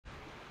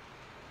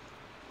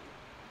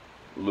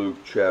Luke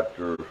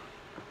chapter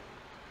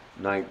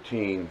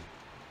 19.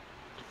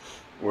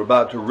 We're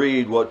about to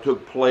read what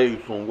took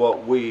place on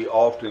what we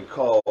often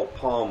call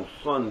Palm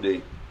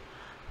Sunday,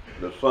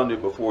 the Sunday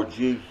before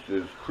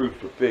Jesus'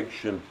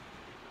 crucifixion.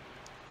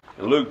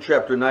 In Luke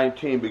chapter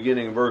 19,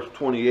 beginning in verse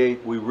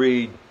 28, we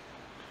read,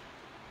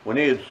 "When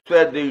he had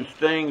said these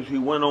things, he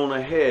went on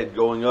ahead,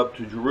 going up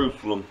to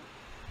Jerusalem.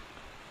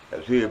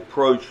 As he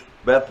approached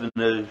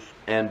Bethany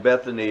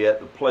at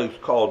the place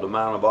called the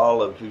Mount of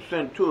Olives, he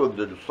sent two of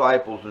the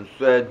disciples and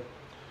said,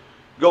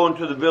 'Go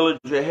into the village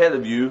ahead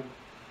of you.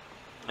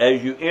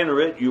 As you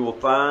enter it, you will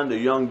find a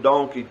young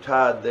donkey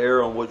tied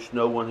there on which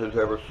no one has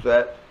ever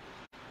sat.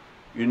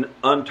 You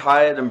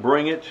untie it and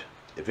bring it.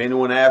 If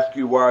anyone asks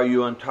you, why are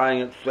you untying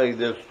it, say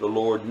this, the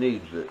Lord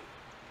needs it.'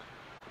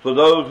 So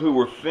those who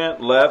were sent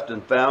left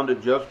and found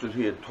it just as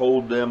he had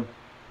told them.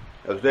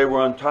 As they were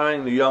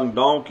untying the young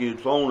donkey,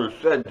 its owner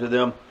said to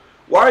them,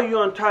 'Why are you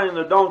untying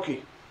the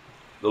donkey?'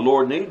 'The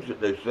Lord needs it,'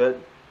 they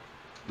said.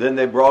 Then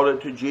they brought it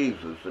to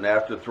Jesus, and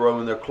after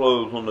throwing their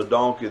clothes on the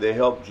donkey, they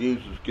helped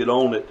Jesus get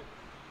on it.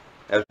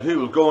 As he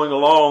was going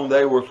along,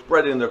 they were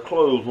spreading their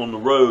clothes on the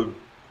road.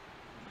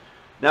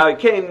 Now he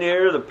came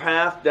near the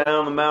path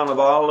down the Mount of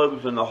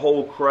Olives, and the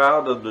whole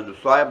crowd of the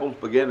disciples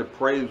began to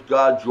praise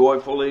God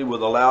joyfully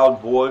with a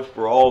loud voice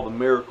for all the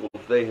miracles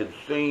they had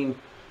seen.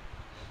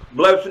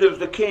 'Blessed is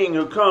the King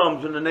who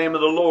comes in the name of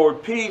the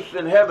Lord. Peace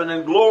in heaven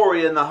and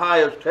glory in the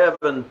highest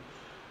heaven.'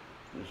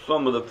 And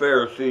some of the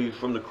Pharisees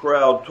from the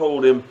crowd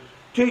told him,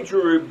 'Teacher,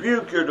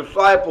 rebuke your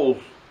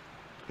disciples.'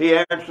 He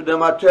answered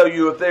them, 'I tell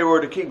you, if they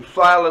were to keep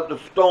silent, the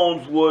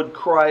stones would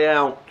cry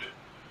out.'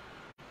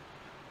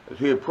 As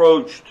he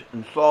approached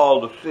and saw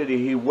the city,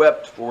 he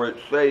wept for it,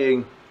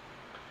 saying,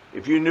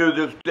 'If you knew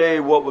this day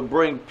what would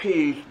bring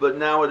peace, but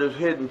now it is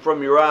hidden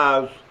from your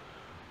eyes.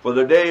 For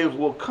the days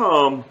will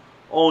come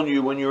on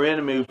you when your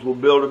enemies will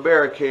build a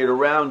barricade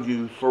around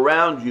you,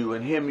 surround you,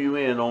 and hem you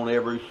in on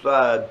every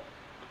side.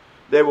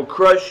 They will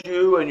crush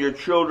you and your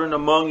children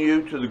among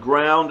you to the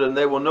ground, and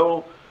they will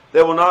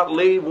not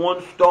leave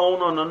one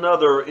stone on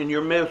another in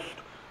your midst,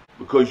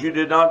 because you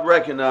did not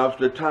recognize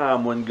the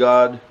time when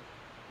God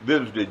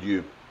visited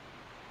you.'"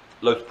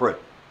 Let's pray.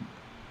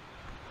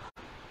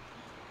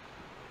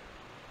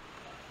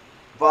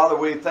 Father,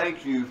 we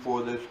thank you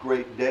for this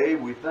great day.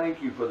 We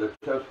thank you for the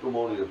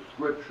testimony of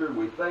Scripture.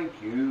 We thank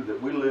you that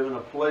we live in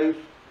a place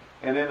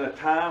and in a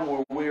time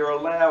where we are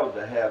allowed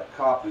to have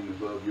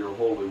copies of your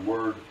holy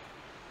word.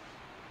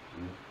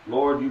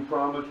 Lord, you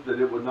promised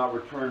that it would not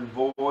return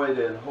void,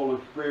 and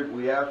Holy Spirit,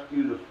 we ask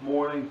you this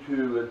morning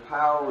to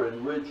empower and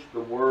enrich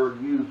the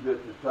word, use it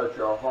to touch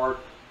our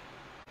hearts.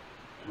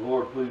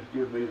 Lord, please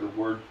give me the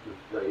words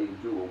to say.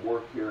 Do a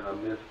work here in our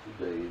midst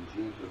today. In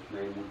Jesus'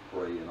 name we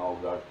pray, and all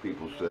God's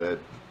people said,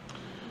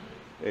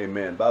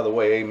 amen. By the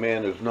way,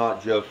 amen is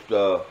not just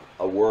a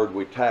word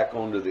we tack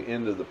onto the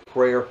end of the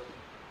prayer,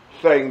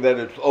 saying that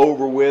it's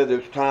over with,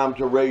 it's time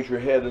to raise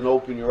your head and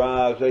open your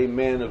eyes.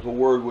 Amen is a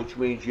word which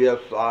means, yes,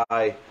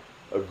 I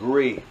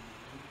agree.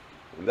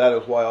 And that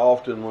is why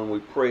often when we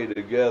pray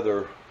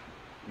together,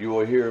 you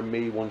will hear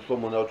me when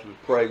someone else is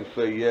praying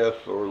say yes,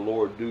 or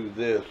Lord, do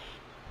this.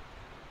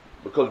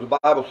 Because the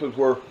Bible says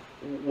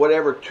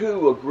whatever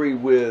two agree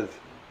with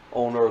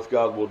on earth,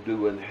 God will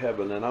do in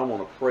heaven. And I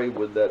want to pray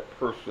with that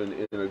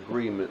person in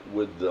agreement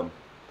with them.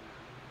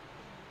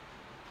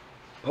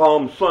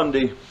 Palm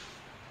Sunday,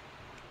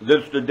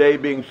 this is the day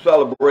being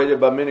celebrated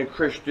by many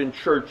Christian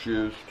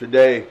churches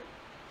today.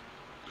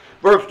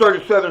 Verse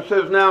 37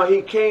 says, "Now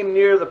he came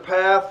near the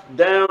path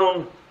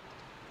down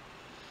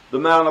the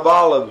Mount of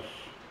Olives."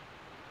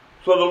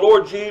 So the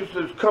Lord Jesus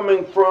is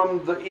coming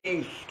from the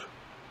east.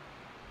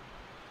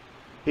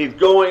 He's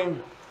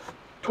going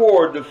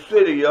toward the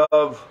city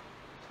of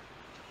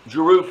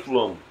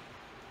Jerusalem.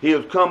 He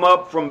has come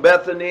up from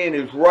Bethany and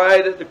is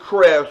right at the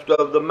crest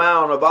of the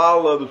Mount of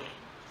Olives,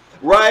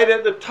 right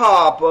at the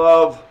top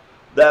of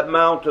that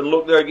mountain.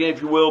 Look there again,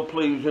 if you will,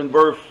 please, in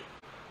verse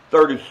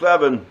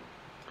 37.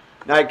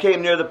 "Now he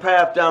came near the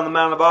path down the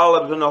Mount of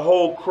Olives, and the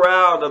whole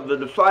crowd of the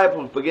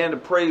disciples began to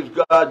praise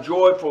God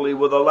joyfully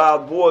with a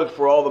loud voice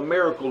for all the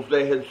miracles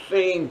they had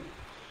seen.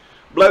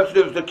 'Blessed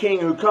is the King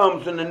who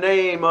comes in the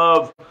name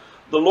of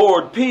the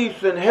Lord.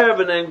 Peace in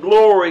heaven and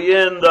glory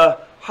in the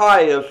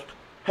highest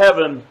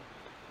heaven.'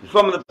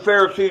 Some of the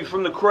Pharisees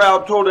from the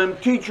crowd told him,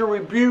 'Teacher,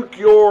 rebuke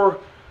your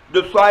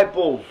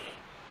disciples.'"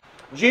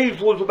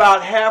 Jesus was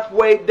about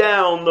halfway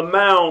down the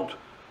Mount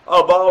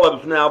of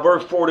Olives now.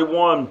 Verse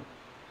 41.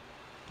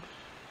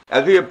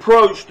 "As he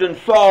approached and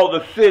saw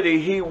the city,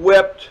 he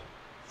wept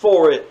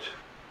for it."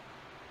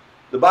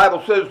 The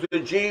Bible says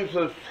that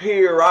Jesus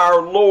here,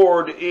 our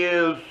Lord,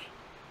 is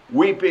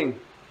weeping.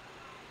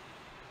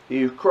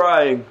 He is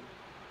crying.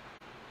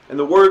 And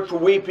the word for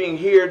weeping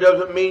here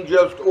doesn't mean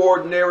just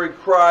ordinary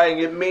crying.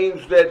 It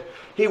means that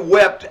he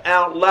wept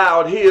out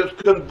loud. He is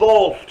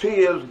convulsed.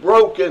 He is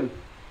broken.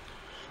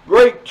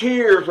 Great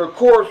tears are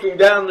coursing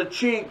down the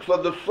cheeks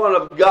of the Son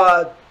of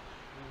God.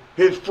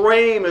 His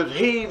frame is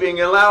heaving,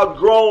 and loud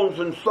groans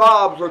and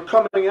sobs are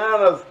coming out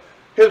of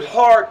his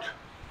heart.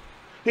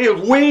 He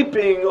is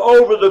weeping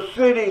over the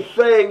city,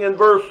 saying in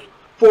verse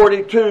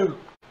 42,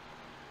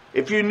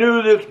 if you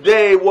knew this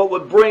day what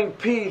would bring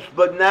peace,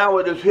 but now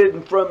it is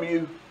hidden from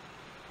you.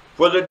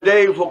 For the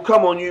days will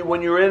come on you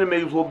when your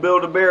enemies will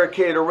build a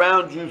barricade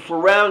around you,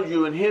 surround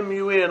you, and hem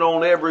you in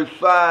on every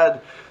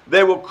side.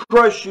 They will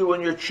crush you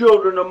and your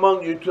children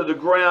among you to the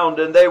ground,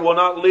 and they will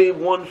not leave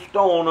one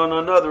stone on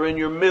another in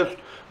your midst,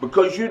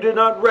 because you did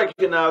not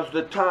recognize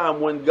the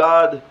time when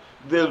God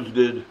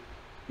visited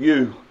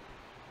you.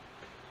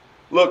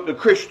 Look, the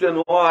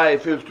Christian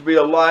life is to be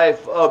a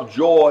life of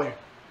joy,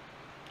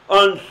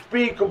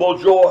 unspeakable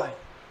joy.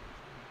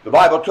 The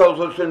Bible tells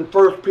us in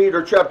 1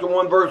 Peter chapter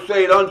 1 verse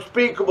 8,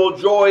 unspeakable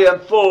joy and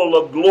full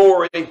of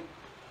glory.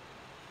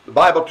 The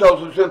Bible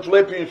tells us in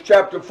Philippians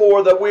chapter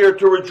 4 that we are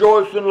to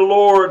rejoice in the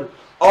Lord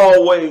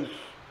always.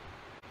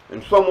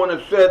 And someone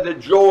has said that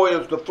joy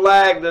is the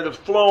flag that is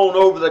flown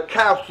over the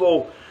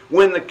castle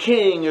when the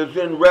king is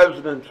in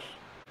residence.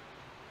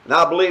 And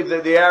I believe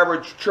that the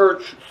average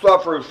church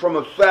suffers from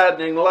a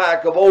saddening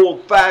lack of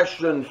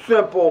old-fashioned,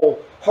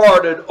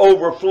 simple-hearted,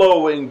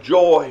 overflowing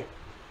joy.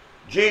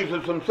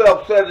 Jesus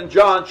himself said in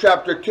John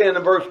chapter 10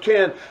 and verse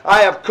 10,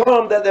 I have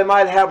come that they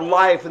might have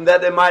life and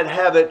that they might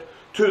have it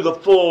to the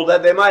full,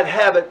 that they might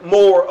have it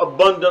more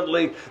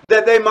abundantly,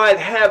 that they might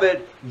have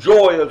it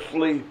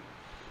joyously.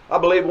 I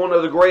believe one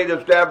of the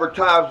greatest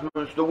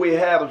advertisements that we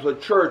have as a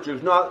church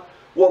is not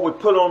what we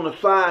put on the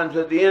signs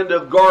at the end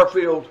of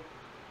Garfield,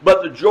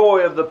 but the joy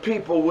of the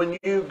people when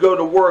you go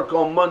to work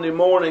on Monday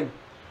morning,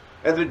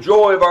 and the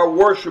joy of our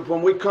worship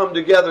when we come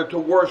together to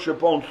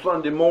worship on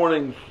Sunday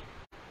mornings.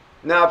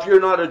 Now, if you're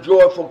not a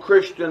joyful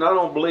Christian, I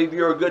don't believe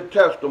you're a good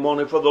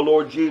testimony for the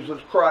Lord Jesus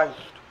Christ.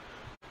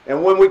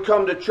 And when we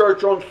come to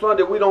church on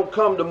Sunday, we don't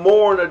come to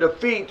mourn a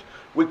defeat.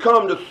 We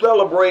come to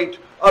celebrate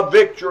a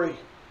victory.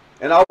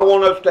 And I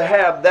want us to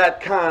have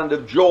that kind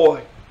of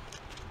joy.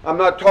 I'm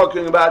not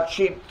talking about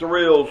cheap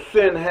thrills.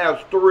 Sin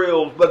has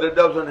thrills, but it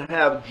doesn't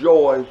have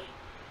joys.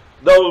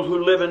 Those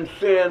who live in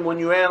sin, when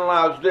you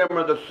analyze them,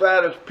 are the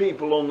saddest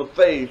people on the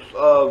face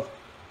of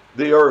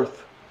the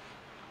earth.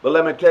 But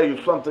let me tell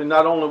you something.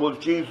 Not only was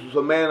Jesus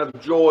a man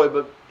of joy,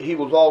 but he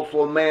was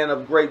also a man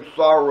of great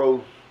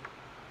sorrows.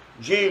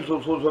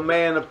 Jesus was a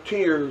man of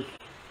tears.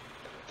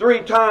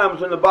 3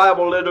 times in the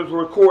Bible it is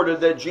recorded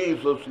that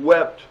Jesus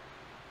wept.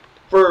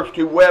 First,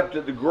 he wept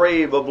at the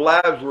grave of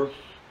Lazarus.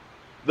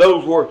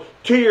 Those were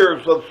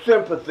tears of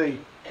sympathy.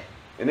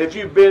 And if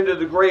you've been to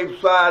the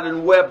graveside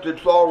and wept,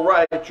 it's all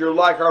right. You're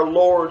like our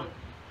Lord.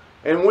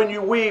 And when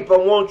you weep, I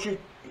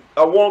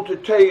want to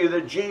tell you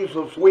that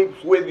Jesus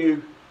weeps with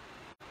you.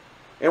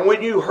 And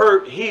when you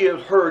hurt, he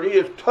is hurt. He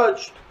is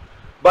touched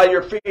by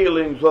your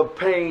feelings of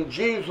pain.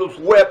 Jesus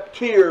wept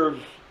tears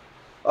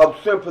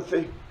of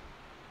sympathy.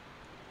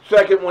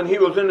 Second, when he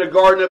was in the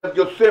Garden of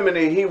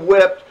Gethsemane, he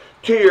wept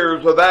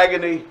tears of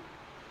agony.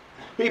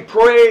 He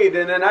prayed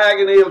in an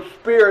agony of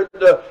spirit.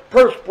 The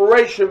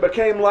perspiration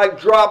became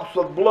like drops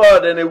of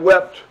blood, and he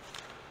wept.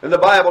 And the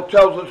Bible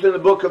tells us in the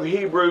book of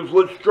Hebrews,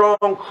 with strong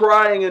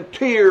crying and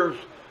tears,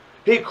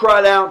 he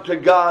cried out to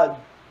God.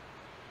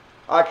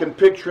 I can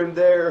picture him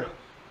there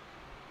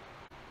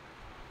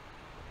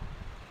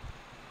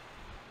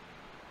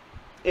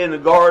in the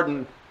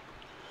garden,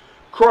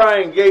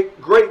 crying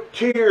great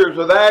tears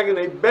of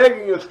agony,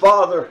 begging his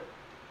Father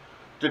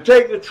to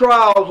take the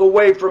trials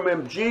away from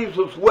him.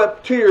 Jesus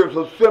wept tears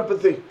of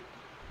sympathy,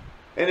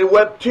 and he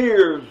wept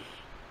tears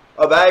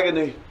of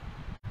agony.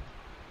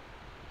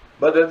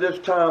 But at this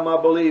time,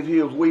 I believe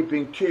he was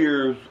weeping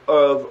tears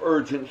of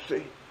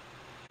urgency.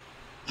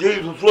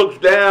 Jesus looks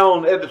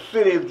down at the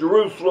city of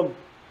Jerusalem,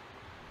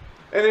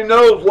 and he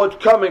knows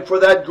what's coming for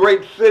that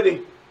great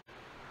city.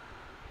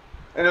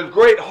 And his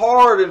great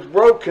heart is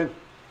broken,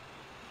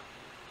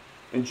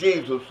 and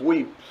Jesus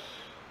weeps.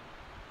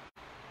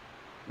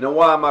 Now,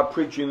 why am I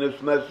preaching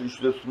this message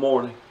this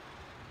morning?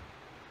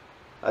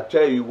 I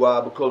tell you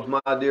why. Because,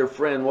 my dear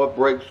friend, what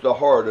breaks the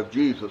heart of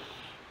Jesus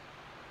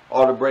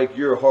ought to break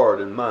your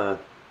heart and mine.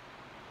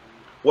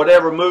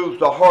 Whatever moves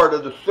the heart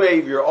of the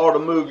Savior ought to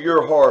move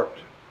your heart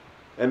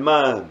and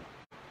mine.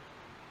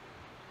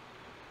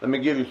 Let me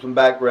give you some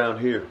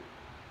background here.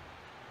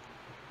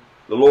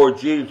 The Lord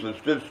Jesus,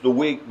 this is the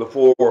week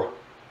before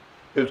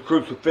his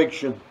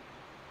crucifixion.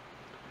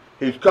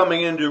 He's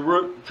coming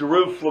into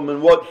Jerusalem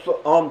in what's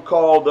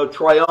called the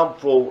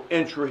triumphal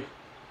entry.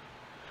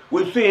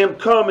 We see him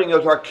coming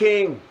as our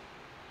King.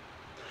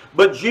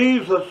 But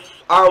Jesus,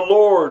 our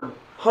Lord,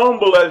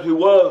 humble as he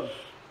was,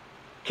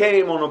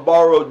 came on a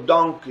borrowed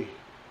donkey,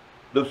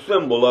 the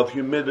symbol of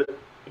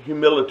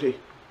humility.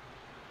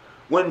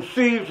 When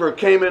Caesar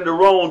came into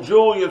Rome,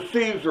 Julius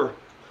Caesar,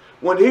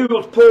 when he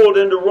was pulled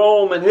into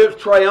Rome in his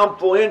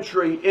triumphal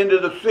entry into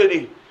the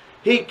city,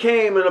 he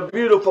came in a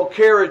beautiful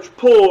carriage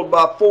pulled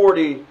by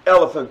 40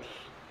 elephants.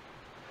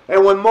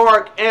 And when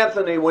Mark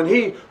Antony, when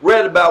he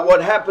read about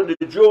what happened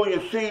to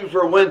Julius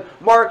Caesar, when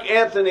Mark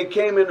Antony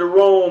came into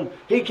Rome,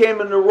 he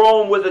came into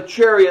Rome with a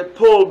chariot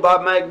pulled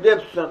by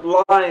magnificent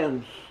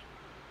lions.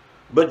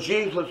 But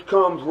Jesus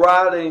comes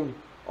riding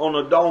on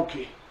a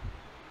donkey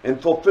in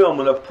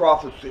fulfillment of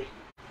prophecy.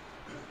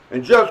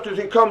 And just as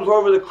he comes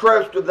over the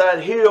crest of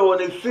that hill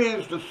and he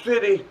sees the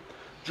city,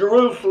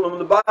 Jerusalem,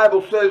 the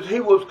Bible says he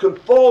was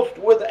convulsed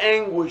with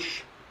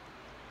anguish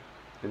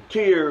and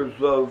tears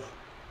of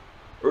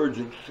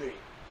urgency.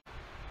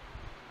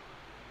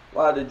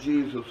 Why did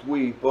Jesus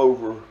weep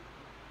over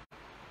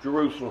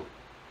Jerusalem?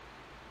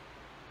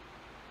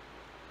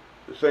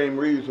 The same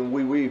reason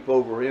we weep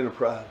over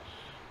Enterprise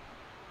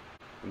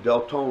and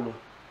Deltona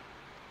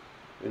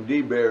and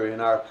DeBerry in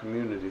our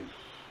communities.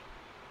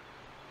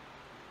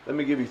 Let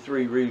me give you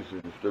 3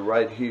 reasons. They're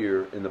right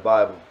here in the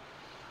Bible.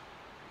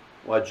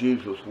 Why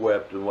Jesus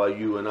wept and why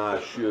you and I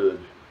should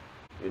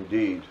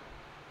indeed.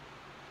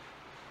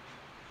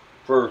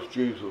 First,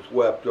 Jesus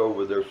wept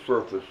over their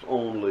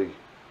surface-only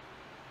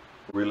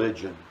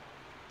religion.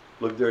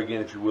 Look there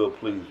again, if you will,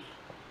 please,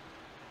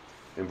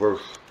 in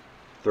verse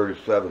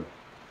 37.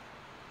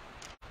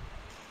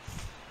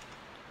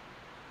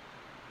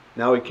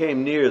 Now he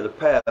came near the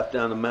path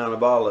down the Mount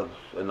of Olives,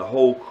 and the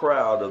whole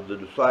crowd of the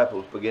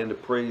disciples began to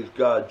praise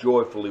God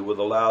joyfully with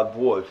a loud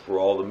voice for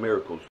all the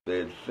miracles they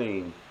had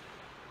seen.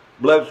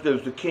 Blessed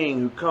is the King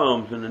who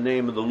comes in the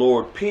name of the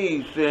Lord.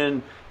 Peace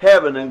in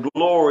heaven and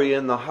glory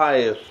in the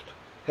highest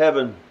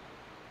heaven.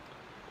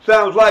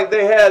 Sounds like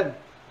they had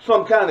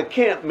some kind of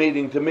camp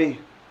meeting to me.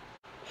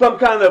 Some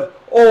kind of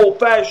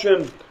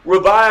old-fashioned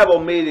revival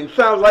meeting.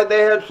 Sounds like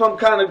they had some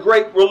kind of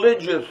great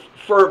religious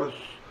service.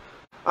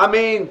 I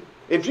mean,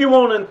 if you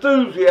want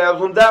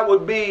enthusiasm, that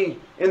would be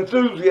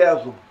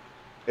enthusiasm.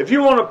 If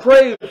you want a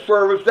praise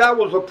service, that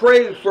was a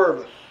praise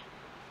service.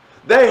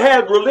 They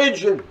had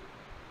religion,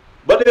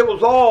 but it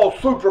was all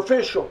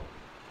superficial.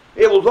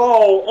 It was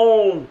all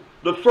on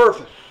the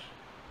surface.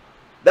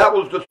 That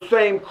was the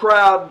same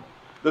crowd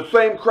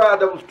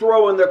that was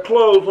throwing their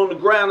clothes on the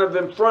ground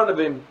in front of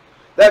him.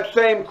 That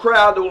same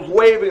crowd that was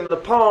waving the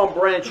palm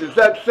branches.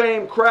 That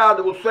same crowd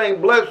that was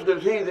saying, blessed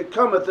is he that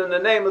cometh in the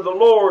name of the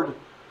Lord.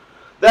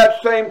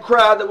 That same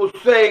crowd that was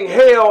saying,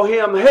 hail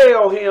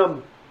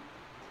him,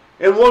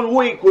 in 1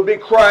 week would be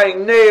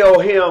crying, nail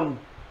him,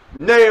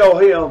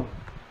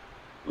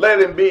 let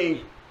him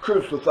be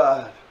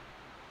crucified.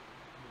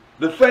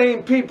 The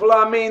same people,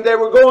 they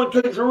were going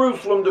to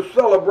Jerusalem to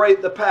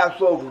celebrate the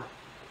Passover.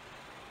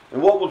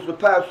 And what was the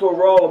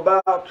Passover all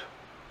about?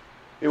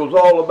 It was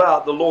all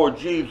about the Lord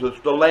Jesus,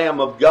 the Lamb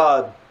of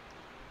God.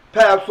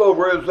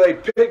 Passover is a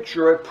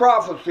picture, a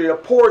prophecy, a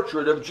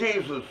portrait of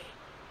Jesus.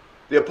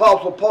 The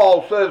Apostle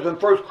Paul says in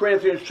 1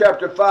 Corinthians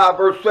chapter 5,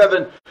 verse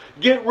 7,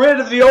 get rid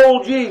of the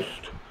old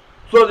yeast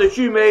so that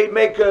you may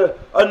make a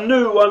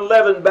new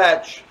unleavened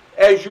batch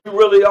as you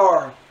really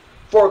are.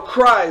 For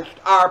Christ,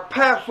 our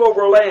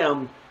Passover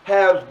lamb,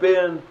 has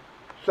been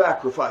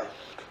sacrificed.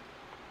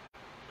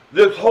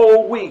 This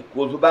whole week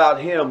was about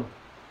him.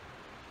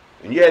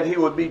 And yet he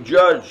would be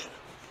judged,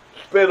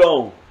 spit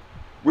on,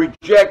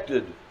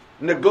 rejected,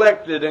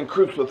 neglected, and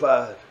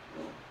crucified.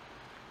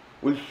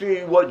 We see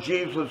what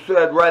Jesus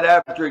said right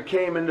after he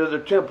came into the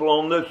temple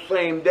on this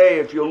same day.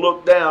 If you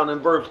look down in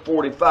verse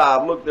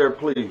 45, look there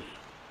please.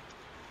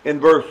 In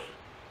verse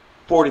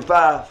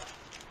 45.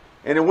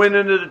 And he went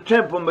into the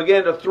temple and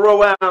began to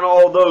throw out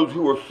all those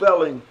who were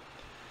selling.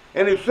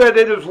 And he said,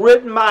 it is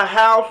written, my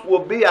house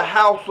will be a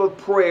house of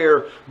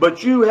prayer,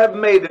 but you have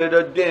made it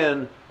a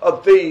den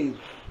of thieves.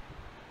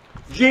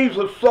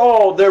 Jesus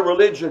saw their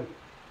religion,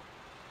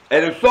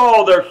 and he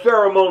saw their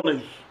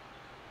ceremonies.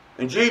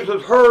 And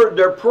Jesus heard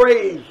their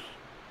praise,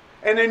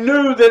 and he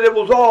knew that it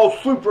was all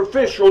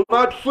superficial,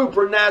 not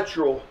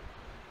supernatural.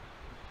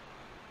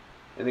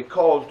 And it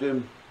caused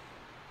him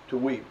to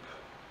weep.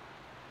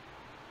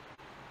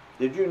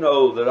 Did you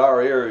know that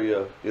our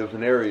area is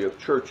an area of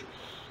churches?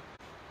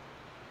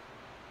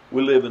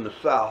 We live in the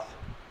South,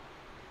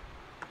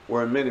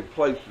 where in many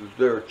places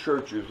there are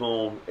churches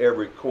on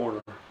every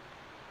corner.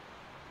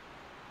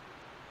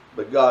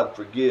 But God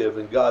forgive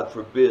and God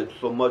forbid,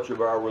 so much of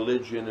our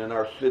religion in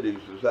our cities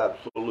is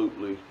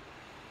absolutely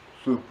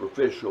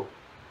superficial.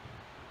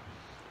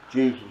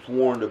 Jesus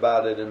warned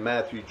about it in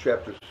Matthew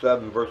chapter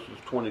 7, verses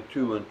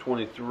 22 and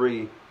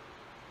 23.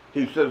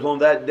 He says, on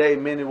that day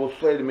many will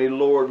say to me,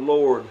 Lord,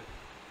 Lord,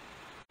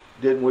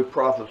 didn't we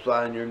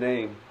prophesy in your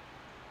name,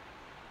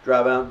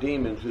 drive out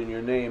demons in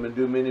your name, and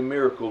do many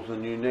miracles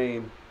in your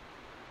name?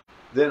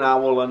 Then I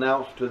will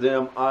announce to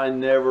them, I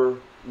never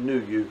knew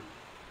you.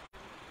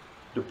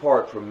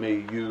 Depart from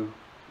me, you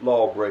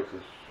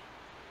lawbreakers.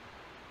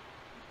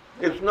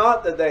 It's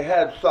not that they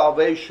had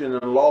salvation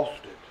and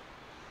lost it.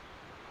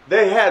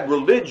 They had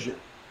religion,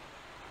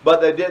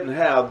 but they didn't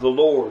have the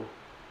Lord.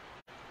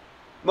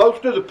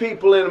 Most of the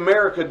people in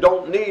America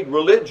don't need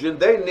religion.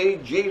 They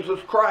need Jesus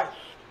Christ.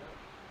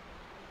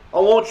 I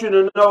want you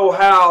to know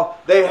how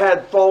they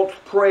had false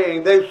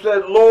praying. They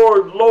said,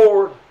 Lord,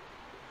 Lord.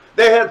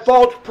 They had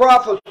false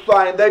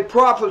prophesying. They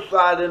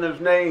prophesied in his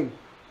name.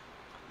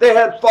 They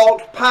had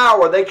false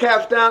power. They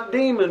cast out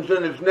demons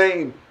in his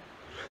name.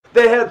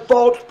 They had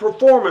false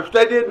performance.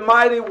 They did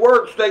mighty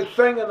works. They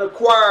sang in the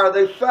choir.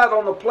 They sat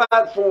on the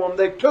platform.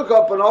 They took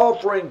up an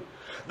offering.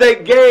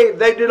 They gave.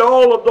 They did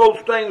all of those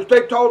things.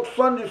 They taught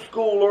Sunday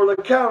school or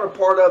the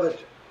counterpart of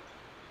it.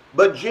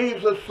 But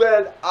Jesus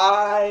said,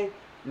 I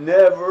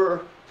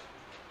never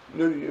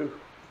knew you.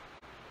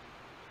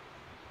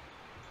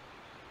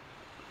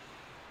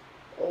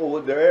 Oh,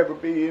 would there ever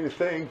be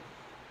anything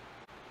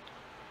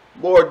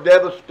more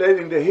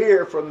devastating to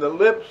hear from the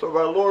lips of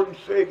our Lord and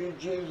Savior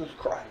Jesus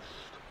Christ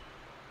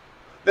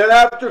than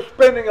after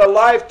spending a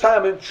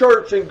lifetime in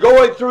church and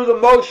going through the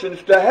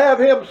motions to have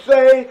Him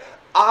say,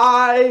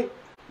 I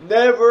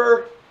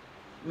never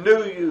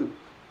knew you.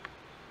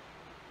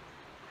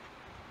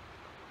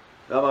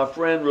 Now, my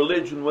friend,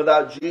 religion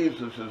without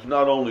Jesus is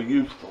not only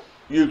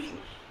useless,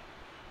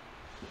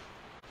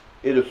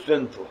 it is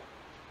sinful.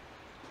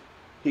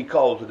 He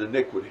calls it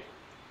iniquity.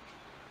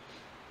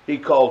 He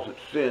calls it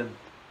sin.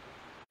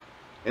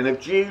 And if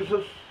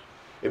Jesus,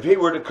 if He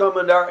were to come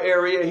into our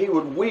area, He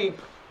would weep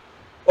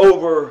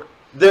over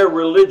their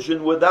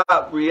religion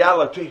without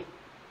reality,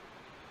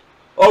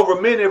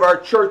 over many of our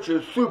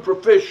churches'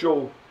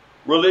 superficial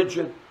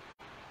religion.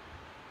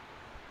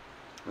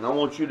 And I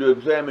want you to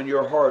examine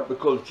your heart,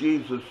 because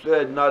Jesus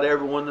said, not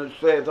everyone that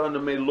saith unto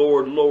me,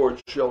 Lord,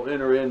 Lord, shall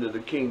enter into the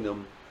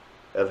kingdom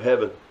of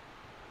heaven.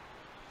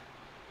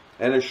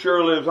 And as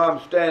surely as I'm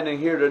standing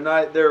here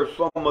tonight, there are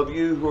some of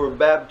you who are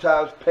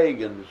baptized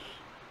pagans.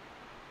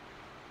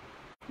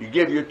 You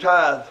give your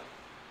tithe,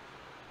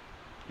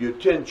 you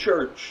attend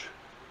church,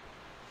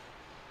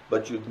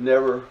 but you've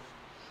never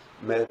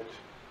met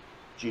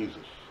Jesus.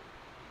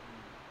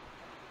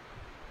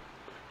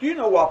 Do you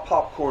know why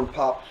popcorn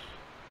pops?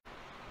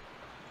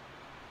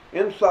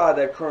 Inside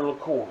that kernel of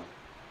corn,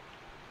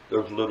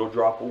 there's a little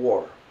drop of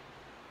water.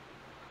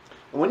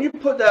 And when you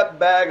put that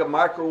bag of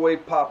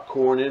microwave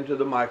popcorn into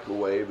the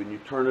microwave and you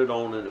turn it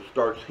on and it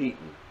starts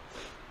heating,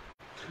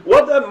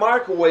 what that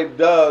microwave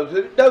does,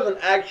 it doesn't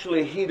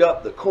actually heat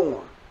up the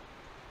corn.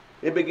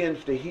 It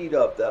begins to heat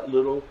up that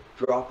little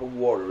drop of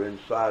water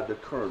inside the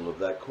kernel of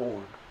that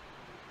corn.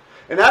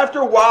 And after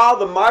a while,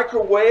 the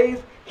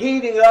microwave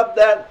heating up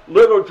that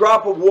little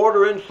drop of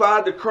water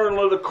inside the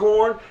kernel of the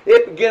corn,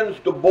 it begins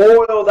to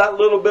boil that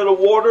little bit of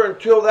water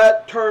until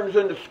that turns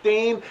into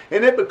steam,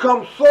 and it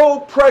becomes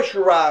so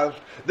pressurized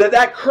that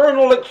that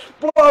kernel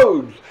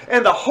explodes,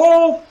 and the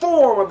whole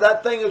form of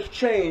that thing is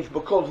changed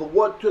because of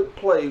what took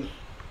place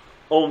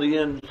on the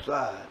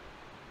inside.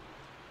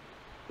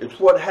 It's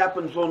what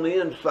happens on the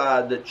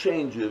inside that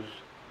changes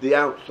the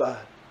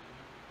outside.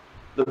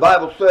 The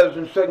Bible says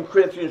in 2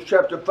 Corinthians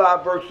chapter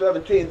 5, verse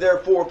 17,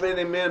 therefore, if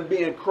any man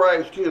be in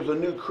Christ, he is a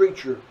new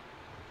creature.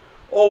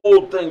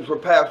 Old things were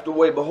passed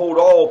away. Behold,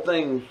 all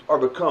things are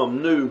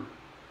become new.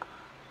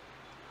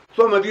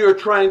 Some of you are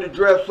trying to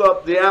dress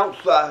up the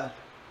outside,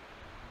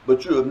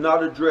 but you have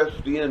not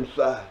addressed the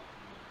inside.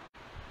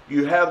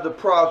 You have the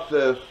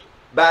process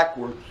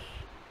backwards.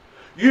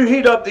 You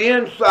heat up the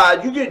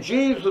inside. You get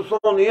Jesus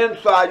on the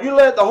inside. You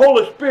let the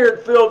Holy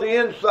Spirit fill the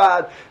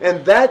inside,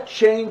 and that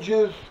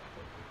changes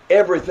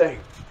everything.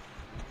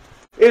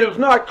 It is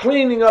not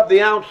cleaning up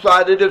the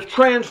outside. It is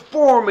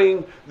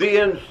transforming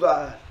the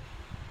inside.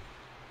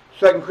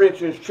 2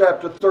 Corinthians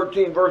chapter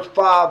 13, verse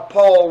 5,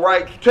 Paul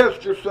writes,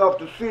 test yourself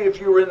to see if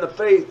you are in the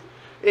faith.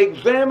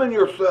 Examine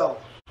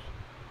yourselves.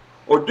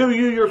 Or do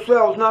you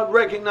yourselves not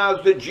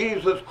recognize that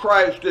Jesus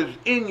Christ is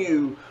in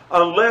you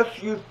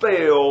unless you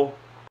fail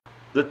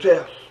the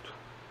test?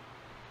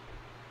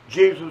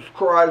 Jesus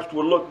Christ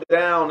would look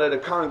down at a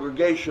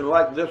congregation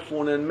like this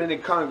one and many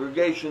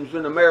congregations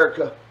in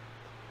America,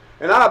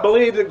 and I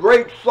believe that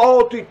great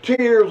salty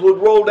tears would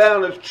roll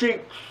down his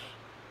cheeks,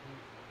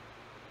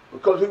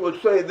 because he would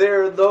say,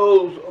 there are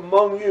those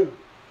among you,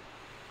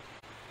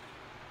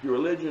 your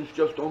religion's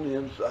just on the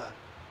inside.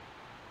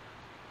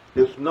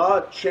 It's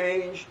not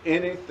changed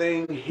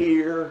anything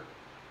here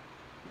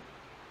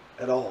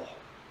at all.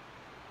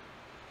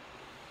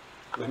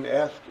 Let me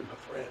ask you, my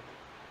friend,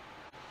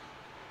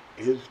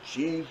 is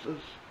Jesus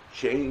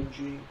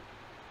changing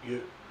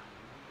you?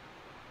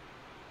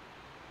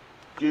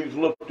 Jesus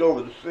looked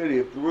over the city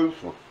of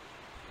Jerusalem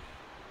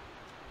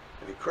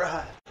and he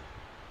cried.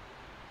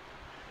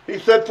 He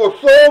said, for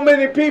so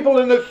many people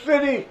in the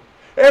city,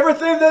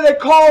 everything that they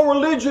call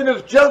religion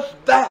is just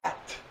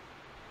that.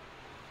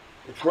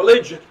 It's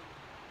religion.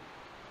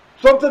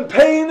 Something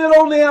painted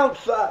on the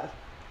outside,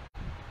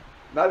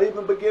 not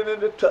even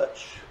beginning to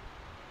touch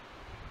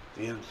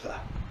the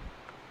inside.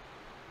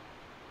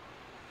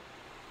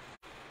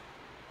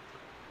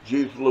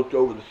 Jesus looked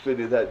over the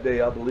city that day,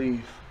 I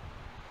believe,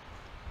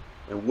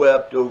 and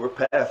wept over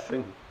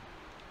passing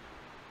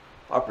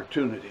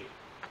opportunity.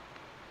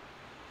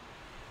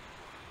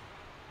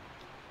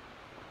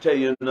 I'll tell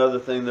you another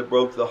thing that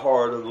broke the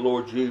heart of the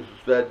Lord Jesus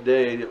that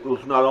day. It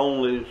was not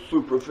only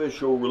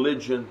superficial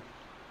religion,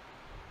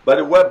 but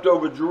it wept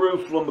over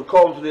Jerusalem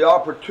because of the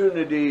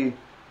opportunity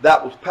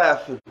that was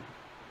passing.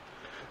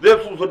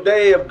 This was a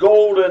day of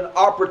golden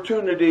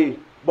opportunity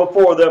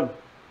before them.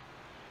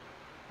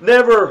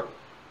 Never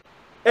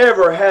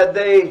ever had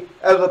they,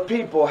 as a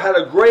people, had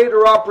a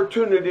greater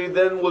opportunity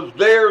than was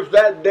theirs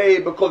that day,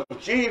 because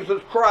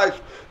Jesus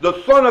Christ,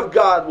 the Son of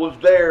God, was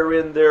there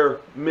in their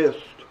midst.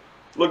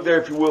 Look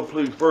there, if you will,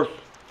 please, verse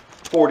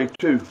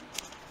 42.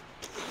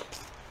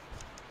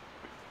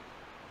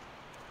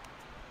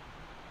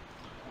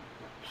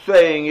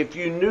 saying, if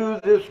you knew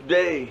this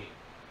day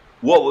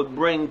what would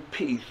bring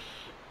peace,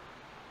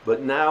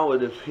 but now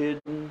it is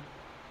hidden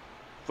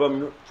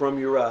from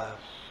your eyes.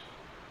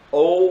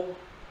 Oh,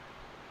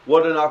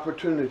 what an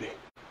opportunity.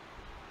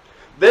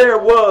 There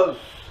was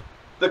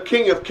the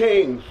King of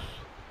Kings,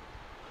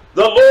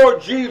 the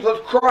Lord Jesus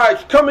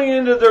Christ, coming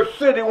into their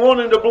city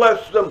wanting to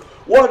bless them.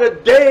 What a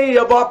day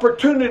of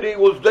opportunity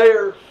was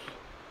theirs,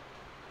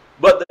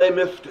 but they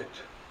missed it.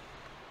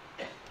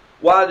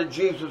 Why did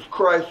Jesus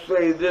Christ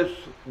say this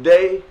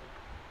day?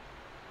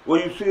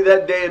 Well, you see,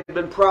 that day had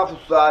been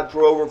prophesied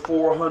for over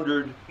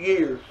 400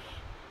 years.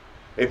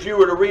 If you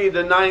were to read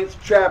the 9th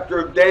chapter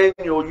of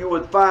Daniel, you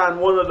would find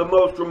one of the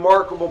most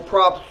remarkable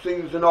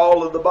prophecies in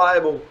all of the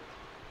Bible.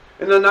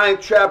 In the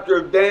 9th chapter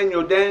of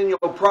Daniel, Daniel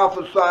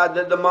prophesied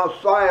that the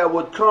Messiah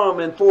would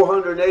come in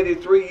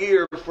 483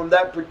 years from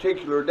that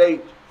particular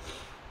date.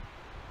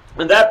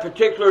 And that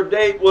particular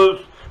date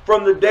was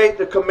from the date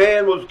the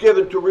command was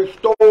given to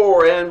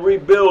restore and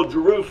rebuild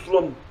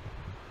Jerusalem.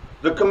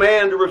 The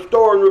command to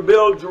restore and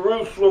rebuild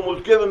Jerusalem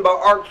was given by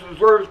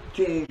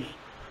Artaxerxes,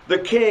 the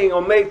king,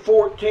 on May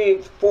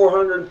 14th,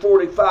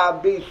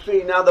 445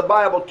 BC. Now the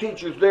Bible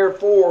teaches,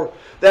 therefore,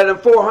 that in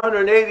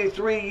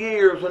 483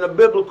 years, and a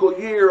biblical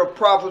year of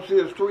prophecy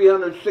is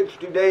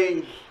 360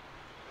 days,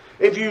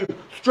 if you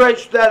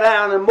stretch that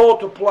out and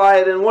multiply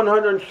it, in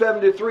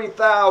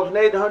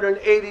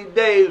 173,880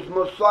 days,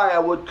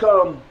 Messiah would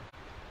come.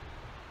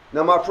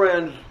 Now, my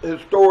friends,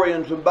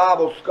 historians and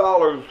Bible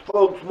scholars,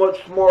 folks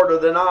much smarter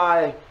than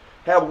I,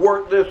 have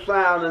worked this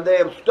out, and they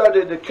have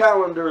studied the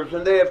calendars,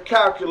 and they have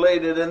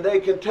calculated, and they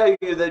can tell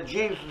you that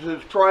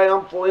Jesus'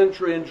 triumphal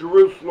entry in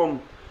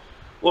Jerusalem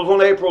was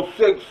on April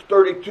 6,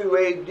 32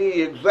 AD,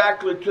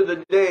 exactly to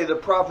the day the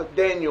prophet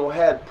Daniel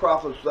had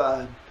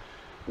prophesied,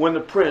 when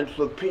the Prince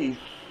of Peace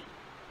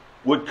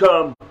would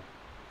come.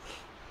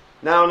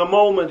 Now, in a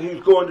moment,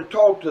 he's going to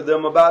talk to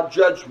them about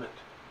judgment.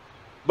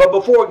 But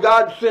before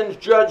God sends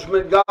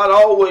judgment, God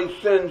always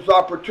sends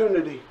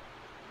opportunity.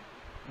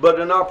 But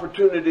an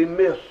opportunity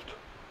missed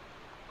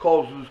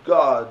causes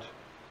God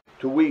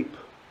to weep.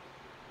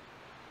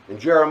 In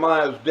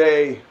Jeremiah's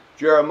day,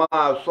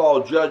 Jeremiah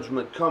saw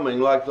judgment coming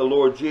like the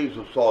Lord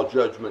Jesus saw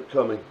judgment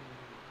coming.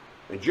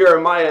 And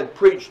Jeremiah had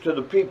preached to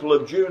the people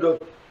of Judah,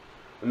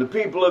 and the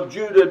people of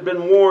Judah had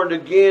been warned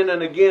again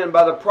and again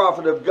by the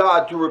prophet of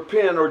God to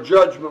repent or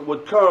judgment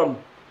would come.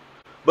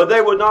 But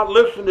they would not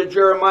listen to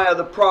Jeremiah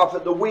the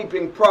prophet, the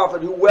weeping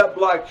prophet who wept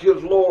like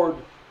his Lord.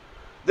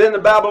 Then the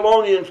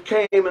Babylonians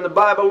came, and the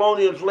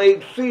Babylonians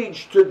laid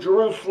siege to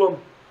Jerusalem.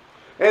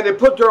 And they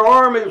put their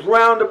armies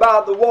round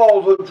about the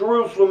walls of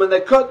Jerusalem, and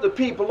they cut the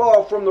people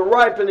off from the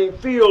ripening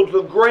fields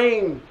of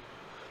grain.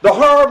 The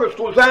harvest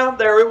was out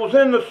there. It was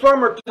in the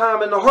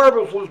summertime, and the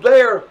harvest was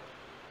there.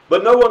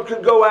 But no one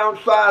could go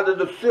outside of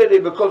the city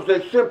because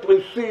they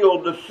simply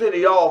sealed the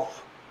city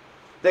off.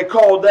 They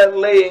called that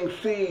laying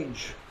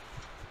siege.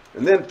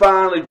 And then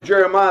finally,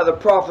 Jeremiah the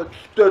prophet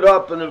stood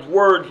up, and his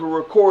words were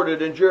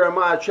recorded in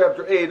Jeremiah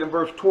chapter 8 and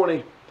verse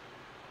 20.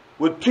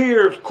 With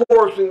tears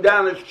coursing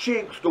down his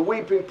cheeks, the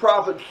weeping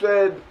prophet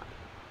said,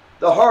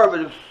 the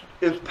harvest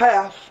is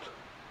past.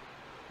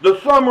 The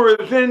summer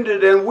is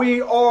ended, and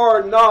we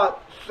are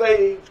not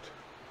saved.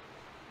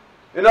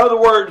 In other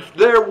words,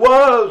 there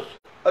was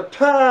a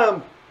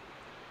time,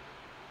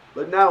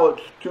 but now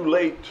it's too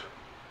late.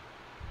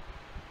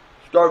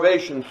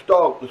 Starvation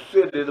stalked the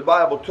city. The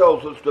Bible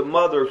tells us the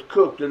mothers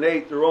cooked and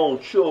ate their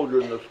own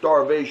children. The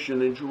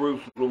starvation in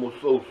Jerusalem was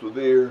so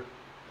severe.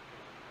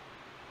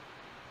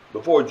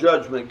 Before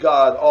judgment,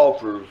 God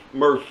offers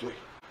mercy.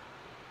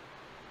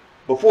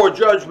 Before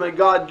judgment,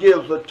 God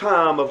gives a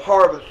time of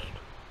harvest.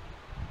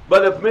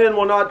 But if men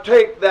will not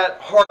take that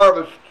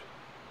harvest,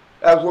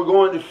 as we're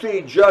going to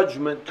see,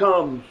 judgment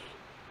comes.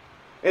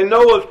 In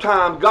Noah's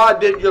time, God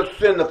didn't just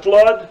send the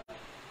flood.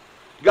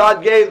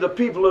 God gave the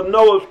people of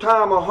Noah's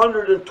time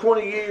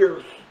 120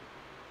 years.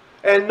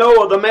 And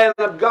Noah, the man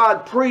of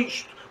God,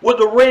 preached with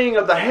the ring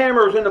of the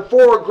hammers in the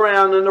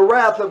foreground and the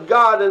wrath of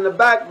God in the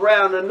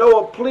background. And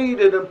Noah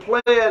pleaded and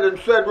pled and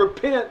said,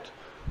 repent,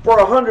 for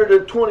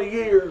 120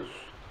 years.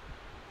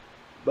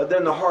 But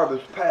then the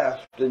harvest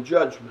passed and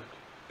judgment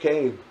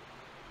came.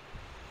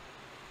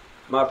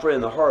 My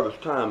friend, the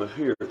harvest time is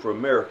here for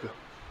America.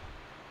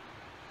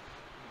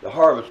 The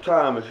harvest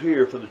time is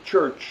here for the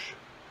church.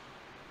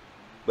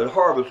 But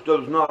harvest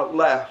does not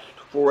last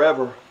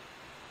forever.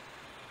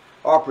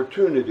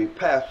 Opportunity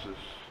passes.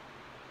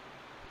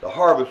 The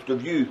harvest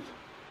of youth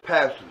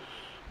passes.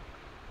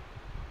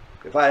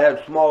 If I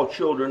had small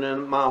children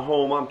in my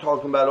home, I'm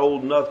talking about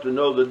old enough to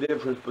know the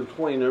difference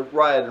between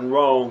right and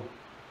wrong,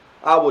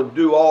 I would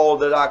do all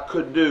that I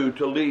could do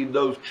to lead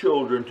those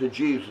children to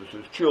Jesus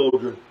as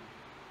children.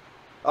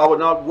 I would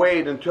not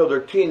wait until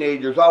they're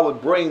teenagers. I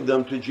would bring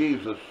them to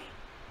Jesus.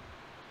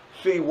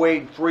 C.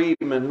 Wade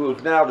Freeman, who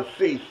is now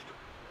deceased,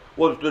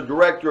 was the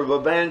director of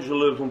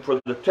evangelism for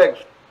the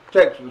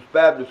Texas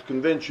Baptist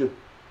Convention.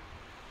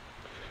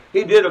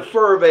 He did a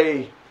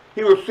survey.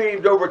 He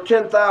received over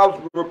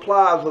 10,000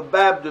 replies of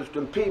Baptists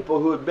and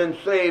people who had been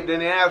saved,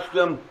 and he asked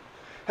them,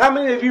 How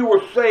many of you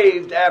were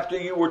saved after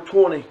you were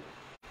 20?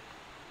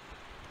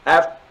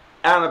 Out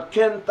of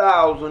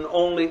 10,000,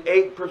 only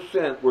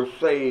 8% were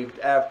saved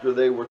after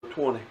they were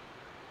 20.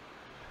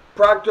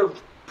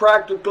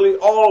 Practically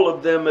all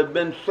of them had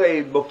been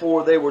saved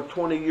before they were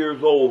 20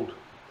 years old.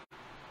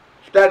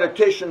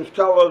 Statisticians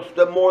tell us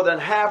that more than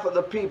half of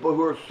the people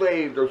who are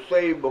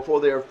saved before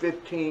they are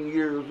 15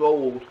 years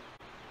old.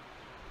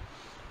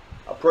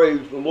 I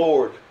praise the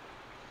Lord.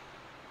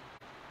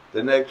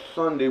 The next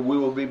Sunday we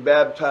will be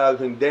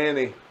baptizing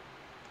Danny,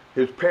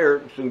 his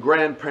parents and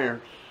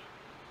grandparents.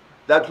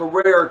 That's a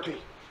rarity.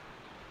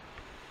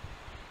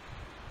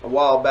 A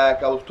while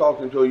back I was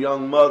talking to a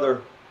young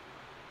mother,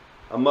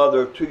 a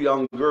mother of 2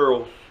 young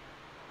girls.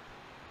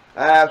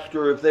 I asked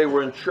her if they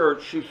were in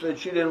church. She said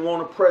she didn't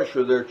want to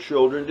pressure their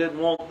children, didn't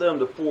want them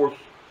to force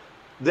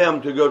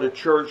them to go to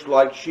church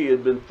like she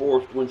had been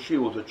forced when she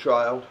was a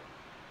child.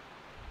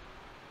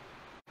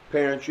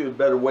 Parents, you had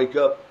better wake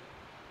up.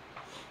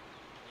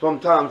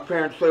 Sometimes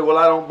parents say, well,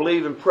 I don't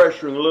believe in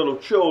pressuring little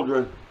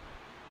children.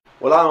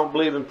 Well, I don't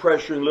believe in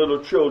pressuring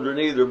little children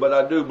either, but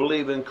I do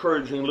believe in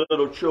encouraging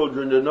little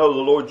children to know the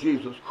Lord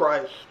Jesus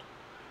Christ.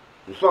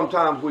 And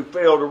sometimes we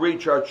fail to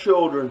reach our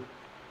children,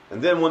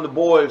 and then when the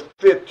boy is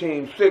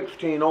 15,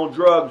 16, on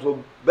drugs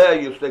or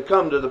rebellious, they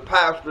come to the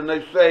pastor and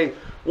they say,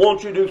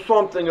 won't you do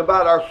something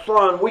about our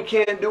son? We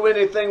can't do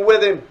anything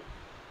with him.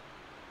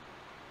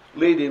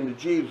 Lead him to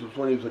Jesus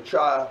when he's a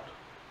child.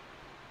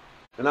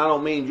 And I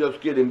don't mean just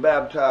get him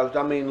baptized,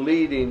 I mean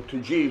lead him to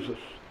Jesus.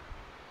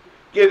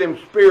 Get him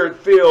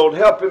Spirit-filled.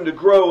 Help him to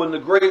grow in the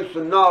grace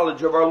and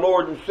knowledge of our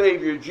Lord and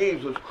Savior,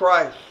 Jesus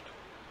Christ.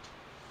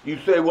 You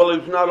say, well,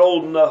 he's not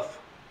old enough.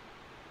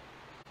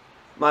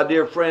 My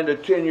dear friend, a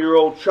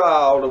 10-year-old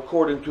child,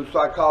 according to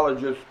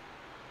psychologists,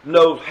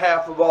 knows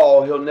half of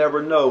all he'll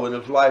never know in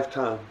his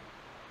lifetime.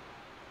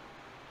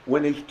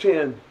 When he's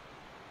 10,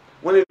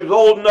 when he's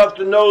old enough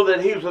to know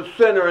that he's a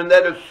sinner and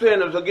that his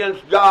sin is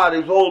against God,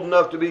 he's old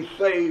enough to be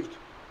saved.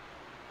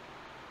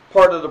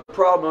 Part of the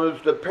problem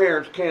is that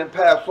parents can't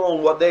pass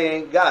on what they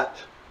ain't got.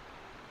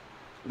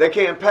 They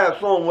can't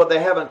pass on what they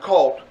haven't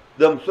caught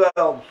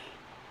themselves.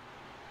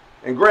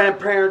 And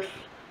grandparents,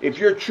 if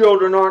your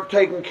children aren't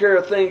taking care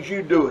of things,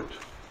 you do it.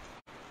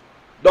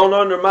 Don't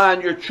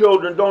undermine your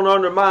children. Don't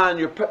undermine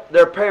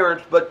their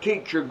parents, but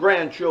teach your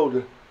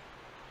grandchildren.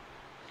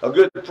 A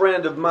good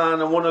friend of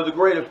mine and one of the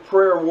greatest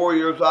prayer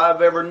warriors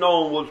I've ever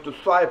known was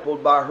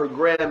discipled by her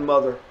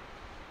grandmother.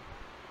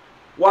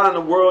 Why in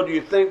the world do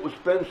you think we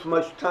spend so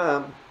much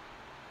time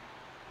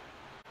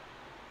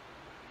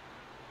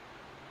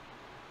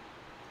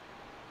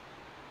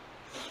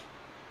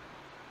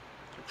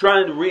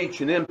trying to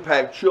reach and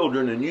impact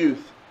children and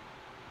youth?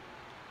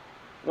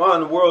 Why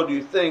in the world do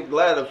you think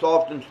Gladys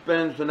often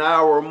spends an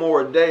hour or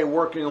more a day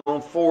working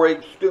on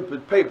 4-H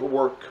stupid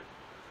paperwork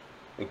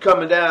and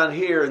coming down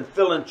here and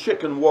filling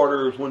chicken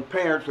waters when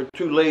parents are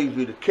too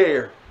lazy to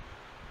care?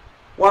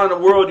 Why in the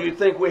world do you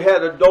think we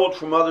had adults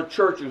from other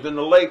churches in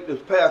the lake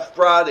this past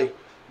Friday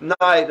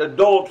night,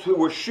 adults who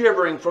were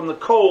shivering from the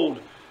cold,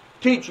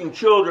 teaching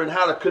children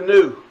how to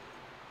canoe?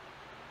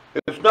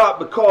 It's not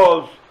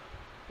because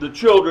the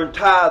children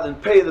tithe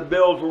and pay the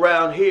bills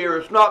around here.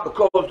 It's not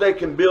because they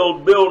can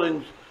build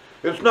buildings.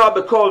 It's not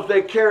because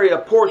they carry a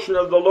portion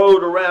of the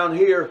load around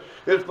here.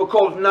 It's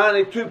because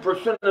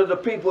 92% of the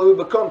people who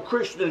become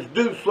Christians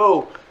do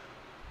so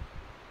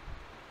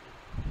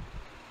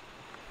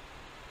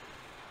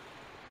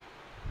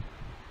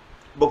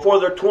before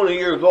they're 20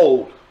 years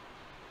old.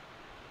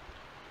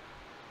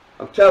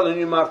 I'm telling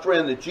you, my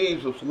friend, that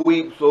Jesus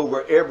weeps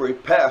over every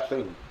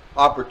passing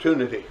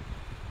opportunity.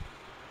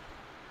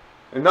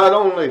 And not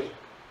only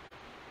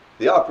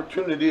the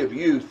opportunity of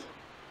youth,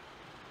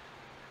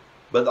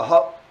 but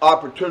the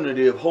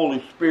opportunity of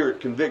Holy Spirit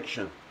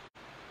conviction.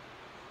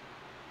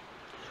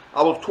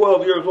 I was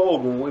 12 years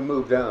old when we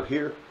moved down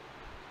here.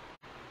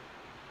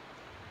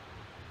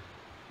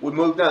 We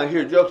moved down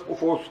here just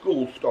before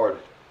school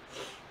started.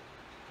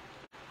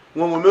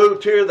 When we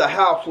moved here, the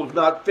house was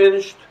not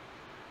finished.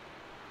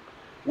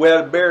 We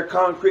had a bare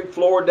concrete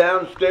floor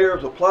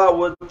downstairs, a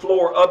plywood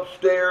floor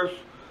upstairs.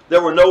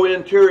 There were no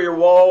interior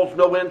walls,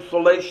 no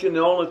insulation.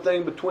 The only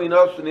thing between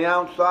us and the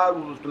outside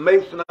was the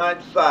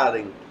masonite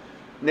siding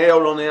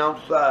nailed on the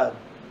outside.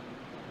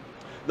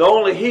 The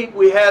only heat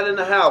we had in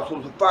the house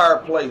was a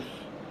fireplace.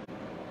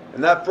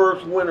 And that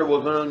first winter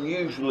was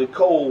unusually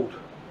cold.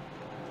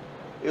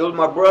 It was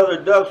my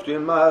brother Dusty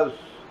and my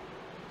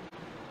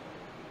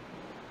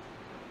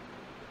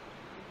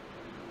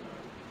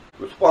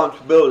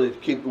responsibility to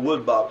keep the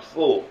wood box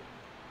full.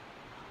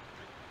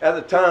 At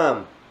the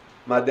time,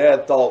 my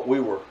dad thought we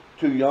were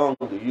too young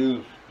to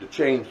use the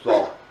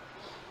chainsaw.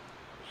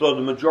 So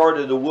the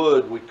majority of the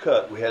wood we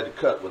had to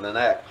cut with an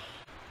axe.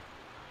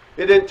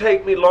 It didn't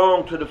take me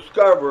long to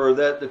discover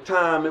that at the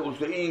time it was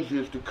the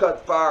easiest to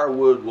cut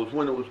firewood was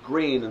when it was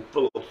green and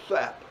full of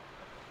sap.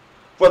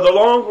 For the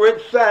longer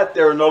it sat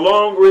there and the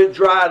longer it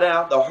dried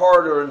out, the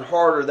harder and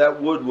harder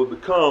that wood would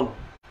become.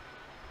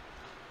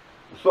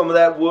 Some of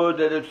that wood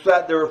that had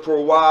sat there for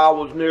a while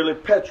was nearly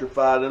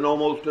petrified and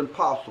almost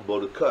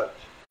impossible to cut.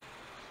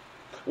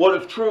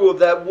 What is true of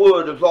that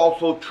wood is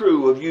also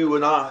true of you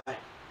and I.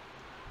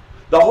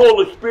 The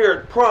Holy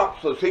Spirit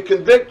prompts us, He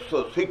convicts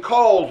us, He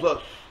calls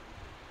us.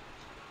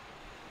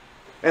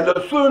 And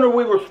the sooner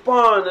we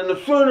respond and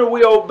the sooner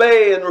we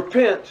obey and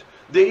repent,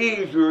 the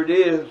easier it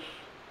is.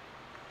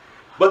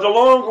 But the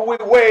longer we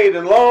wait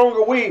and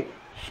longer we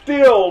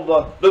still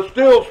the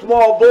still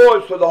small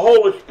voice of the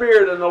Holy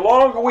Spirit, and the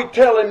longer we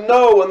tell Him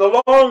no and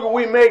the longer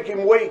we make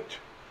Him wait,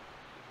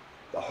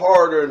 the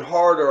harder and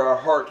harder our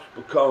hearts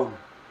become.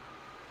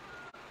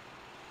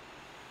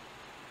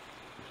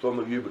 Some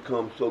of you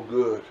become so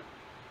good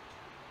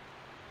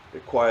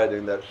at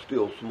quieting that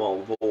still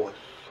small voice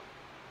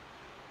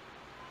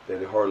that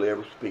He hardly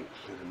ever speaks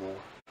anymore.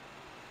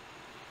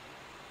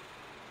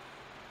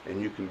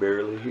 And you can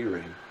barely hear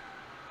Him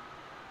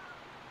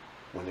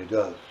when He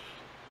does.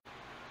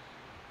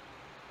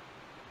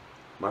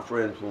 My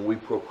friends, when we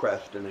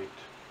procrastinate,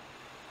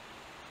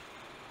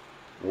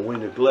 when we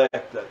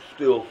neglect that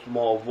still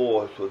small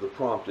voice of the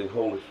prompting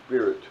Holy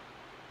Spirit,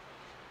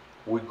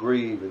 we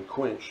grieve and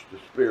quench the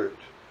Spirit.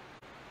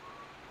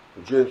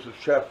 In Genesis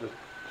chapter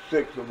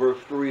 6 and verse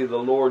 3, the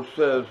Lord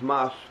says,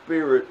 "My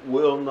spirit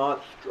will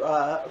not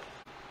strive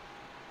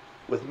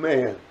with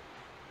man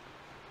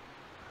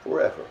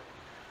forever."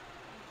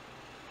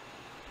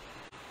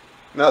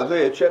 In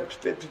Isaiah chapter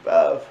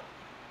 55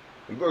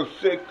 and verse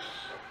 6,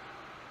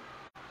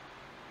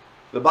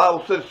 the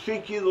Bible says,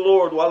 "Seek ye the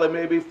Lord while He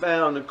may be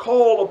found, and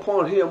call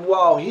upon Him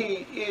while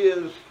He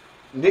is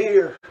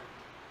near."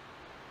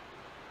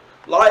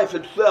 Life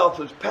itself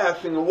is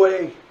passing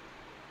away.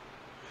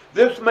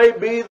 This may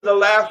be the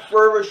last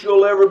service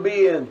you'll ever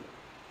be in.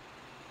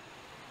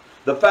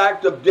 The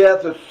fact of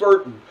death is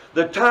certain.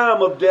 The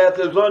time of death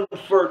is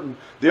uncertain.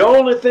 The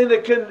only thing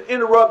that can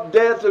interrupt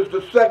death is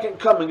the second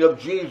coming of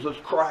Jesus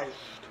Christ.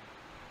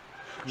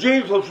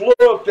 Jesus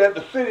looked at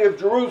the city of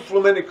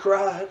Jerusalem and He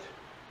cried.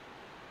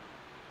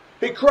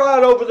 He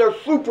cried over their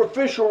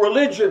superficial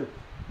religion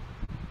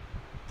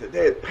that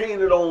they had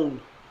painted on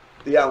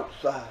the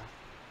outside.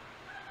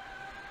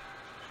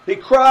 He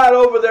cried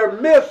over their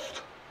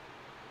missed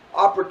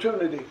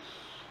opportunities.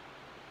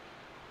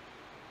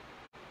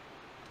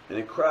 And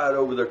He cried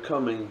over their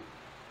coming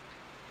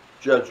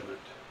judgment.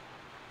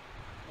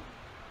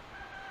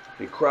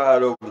 He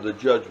cried over the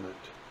judgment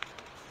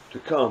to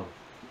come.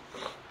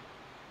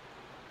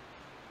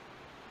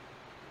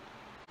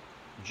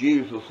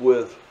 Jesus,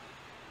 with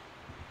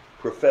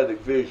prophetic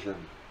vision,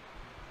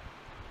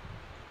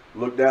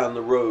 looked down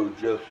the road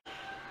just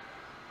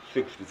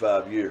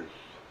 65 years.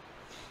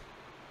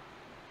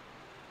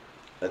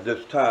 At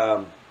this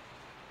time,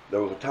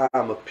 there was a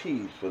time of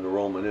peace in the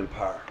Roman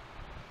Empire.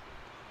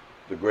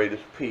 The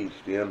greatest peace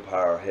the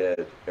empire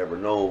had ever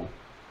known.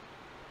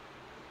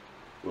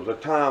 It was a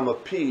time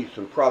of peace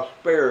and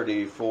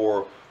prosperity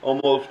for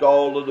almost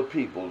all of the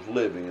peoples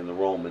living in the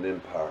Roman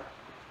Empire.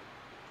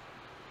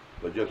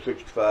 But just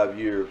 65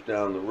 years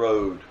down the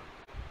road,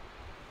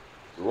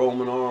 the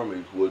Roman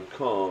armies would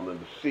come and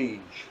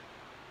besiege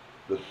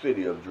the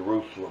city of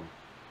Jerusalem.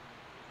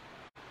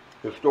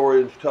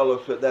 Historians tell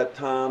us at that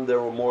time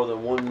there were more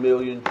than 1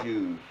 million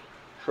Jews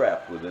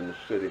trapped within the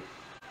city.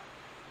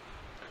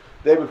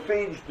 They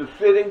besieged the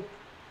city,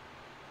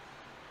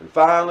 and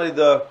finally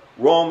the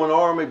Roman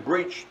army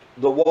breached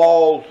the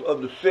walls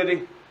of the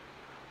city.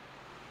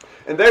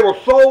 And they were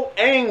so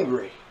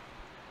angry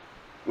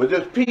with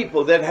this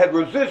people that had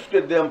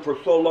resisted them for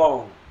so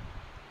long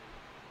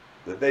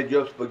that they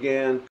just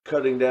began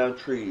cutting down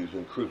trees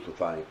and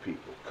crucifying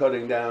people.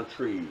 Cutting down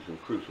trees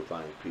and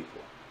crucifying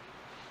people.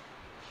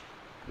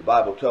 The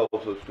Bible tells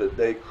us that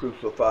they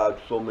crucified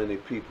so many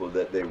people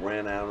that they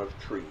ran out of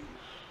trees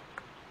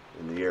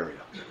in the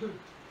area.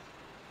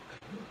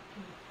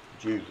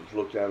 Jesus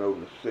looked down over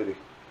the city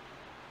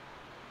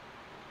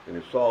and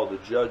He saw the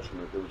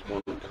judgment that was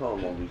going to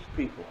come on these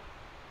people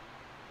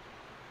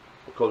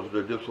because of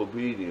their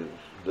disobedience,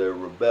 their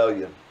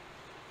rebellion.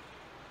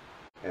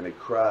 And He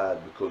cried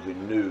because He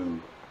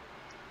knew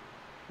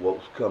what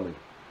was coming.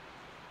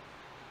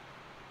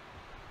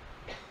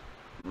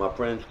 My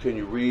friends, can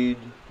you read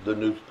the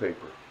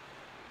newspaper?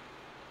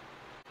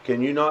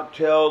 Can you not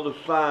tell the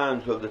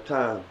signs of the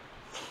time?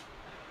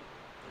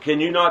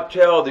 Can you not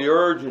tell the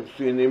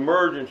urgency and the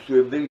emergency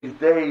of these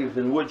days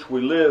in which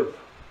we live?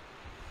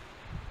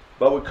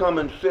 But we come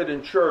and sit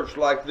in church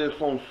like this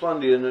on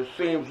Sunday, and it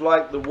seems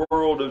like the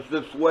world is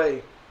this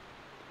way.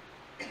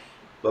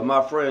 But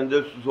my friend,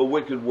 this is a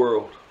wicked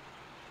world.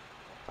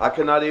 I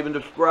cannot even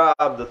describe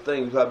the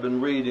things I've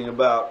been reading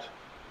about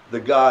the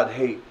God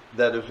hate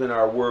that is in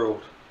our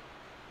world.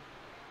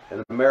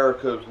 And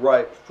America is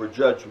ripe for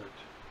judgment.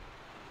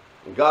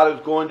 And God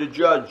is going to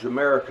judge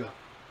America.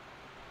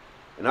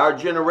 And our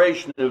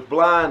generation is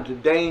blind to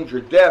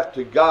danger, deaf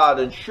to God,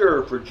 and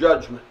sure for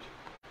judgment.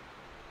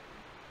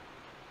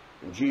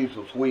 And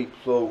Jesus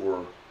weeps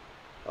over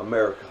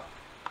America.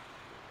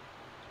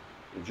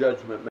 The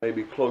judgment may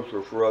be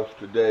closer for us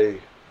today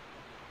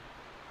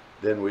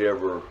than we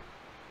ever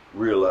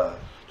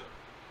realized.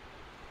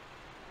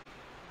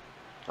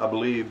 I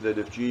believe that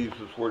if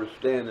Jesus were to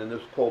stand in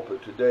this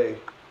pulpit today,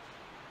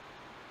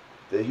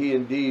 that he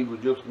indeed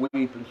would just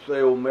weep and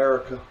say, "Oh,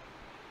 America,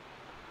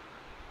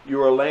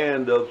 you're a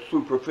land of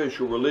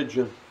superficial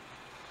religion.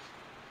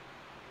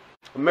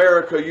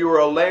 America, you are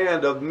a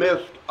land of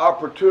missed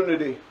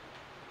opportunity.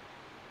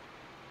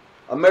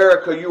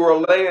 America, you are a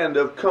land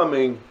of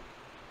coming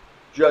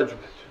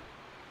judgment."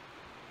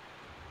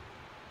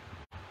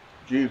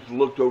 Jesus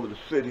looked over the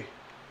city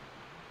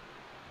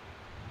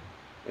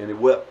and he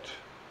wept.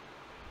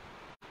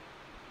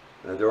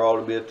 And there ought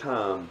to be a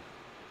time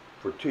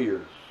for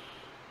tears.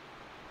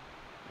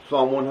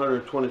 Psalm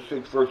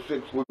 126 verse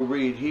 6 we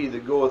read, "He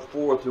that goeth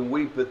forth and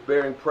weepeth,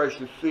 bearing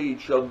precious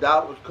seed, shall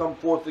doubtless come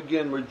forth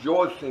again,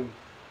 rejoicing,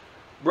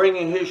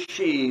 bringing his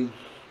sheaves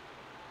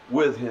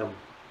with him."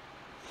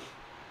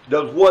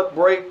 Does what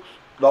breaks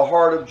the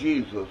heart of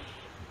Jesus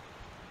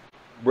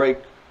break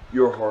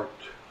your heart?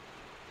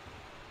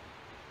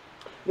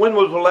 When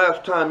was the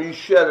last time you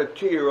shed a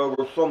tear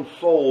over some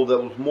soul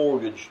that was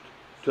mortgaged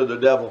to the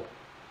devil?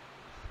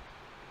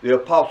 The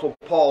Apostle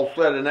Paul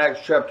said in Acts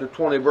chapter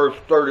 20 verse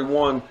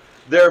 31,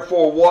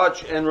 "Therefore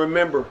watch and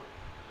remember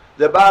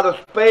that by the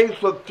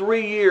space of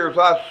 3 years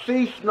I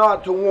cease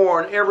not to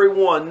warn every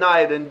one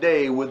night and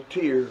day with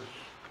tears."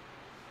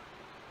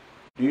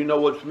 Do you know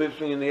what's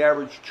missing in the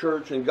average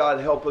church? And God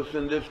help us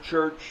in this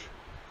church?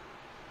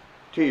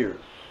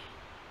 Tears.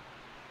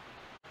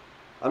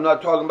 I'm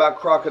not talking about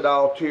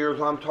crocodile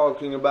tears. I'm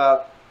talking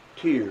about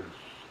tears.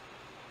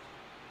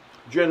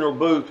 General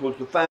Booth was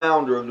the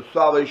founder of the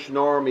Salvation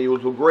Army. He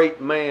was a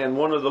great man,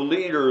 one of the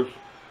leaders,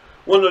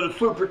 one of the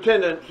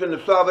superintendents in the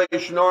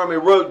Salvation Army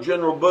wrote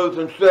General Booth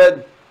and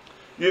said,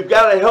 "You've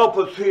got to help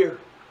us here."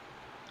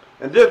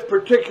 And this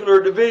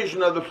particular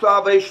division of the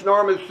Salvation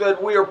Army said,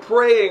 "We are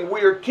praying,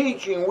 we are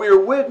teaching, we are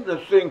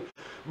witnessing,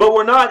 but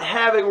we're not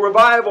having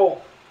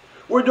revival.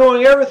 We're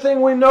doing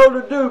everything we know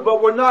to do,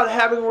 but we're not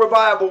having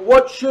revival.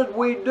 What should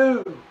we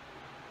do?"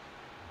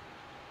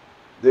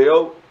 They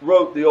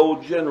wrote the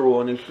old general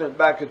and he sent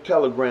back a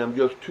telegram,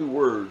 just 2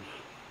 words: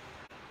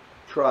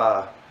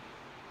 "Try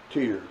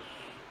tears."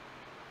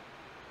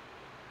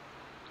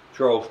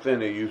 Charles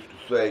Finney used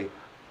to say,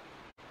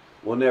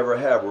 "We'll never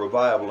have a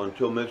revival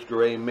until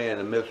Mr. Amen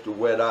and Mr.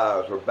 Wet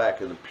Eyes are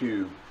back in the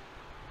pew."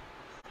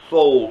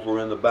 Souls are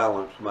in the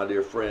balance, my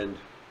dear friend.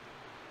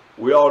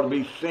 We ought to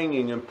be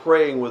singing and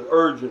praying with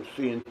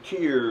urgency and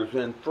tears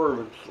and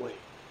fervency.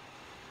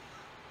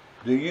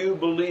 Do you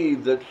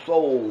believe that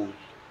souls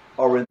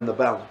are in the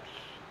balance?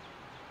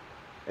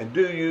 And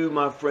do you,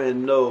 my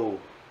friend, know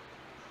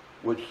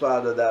which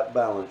side of that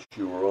balance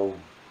you are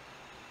on?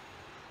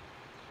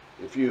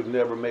 If you've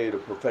never made a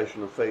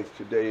profession of faith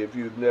today, if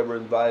you've never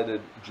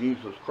invited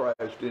Jesus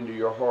Christ into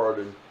your heart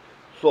and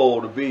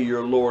soul to be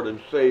your Lord and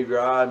Savior,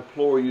 I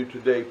implore you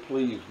today,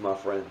 please, my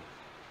friend,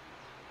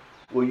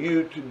 will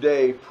you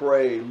today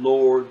pray,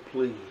 "Lord,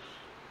 please,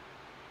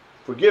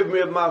 forgive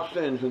me of my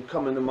sins and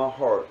come into my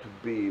heart to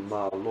be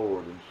my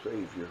Lord and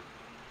Savior."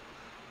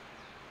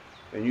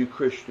 And you,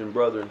 Christian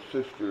brother and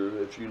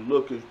sister, as you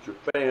look at your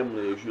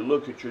family, as you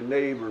look at your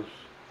neighbors,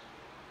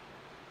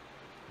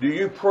 do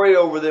you pray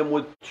over them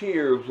with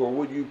tears, or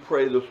would you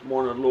pray this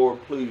morning,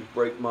 "Lord, please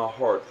break my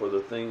heart for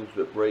the things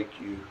that break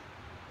you.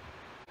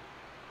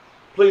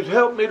 Please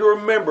help me to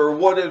remember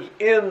what is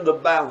in the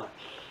balance."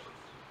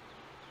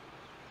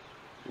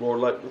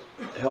 Lord,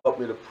 help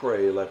me to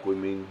pray like we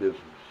mean business.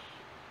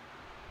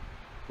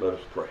 Let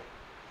us pray.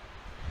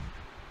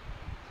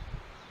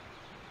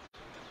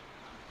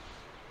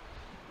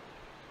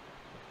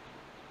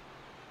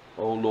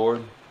 Oh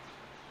Lord,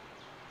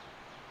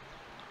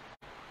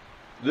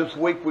 this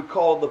week we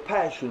call the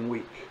Passion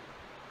Week.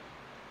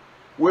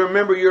 We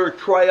remember your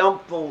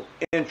triumphal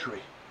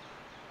entry.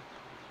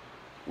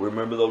 We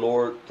remember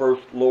the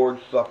first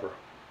Lord's Supper.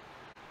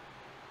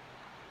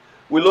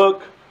 We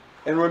look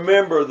and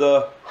remember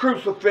the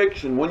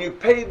crucifixion when you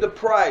paid the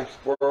price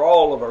for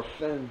all of our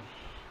sins.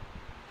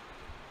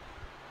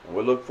 And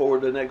we look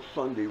forward to next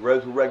Sunday,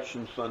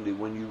 Resurrection Sunday,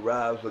 when you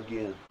rise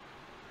again.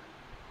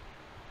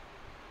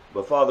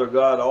 But Father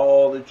God,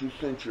 all that you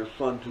sent your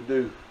Son to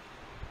do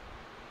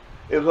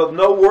is of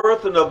no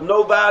worth and of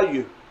no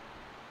value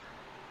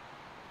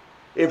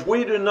if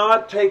we do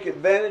not take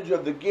advantage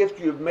of the gift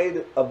you have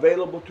made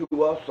available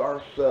to us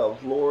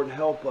ourselves. Lord,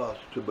 help us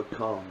to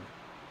become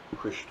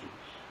Christians.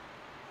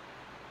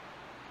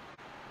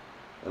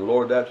 And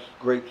Lord, that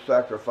great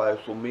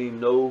sacrifice will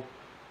mean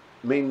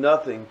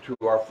nothing to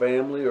our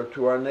family or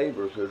to our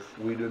neighbors if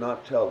we do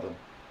not tell them.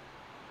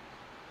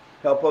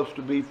 Help us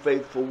to be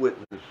faithful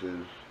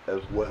witnesses as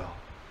well.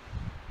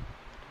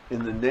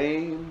 In the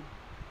name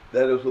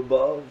that is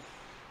above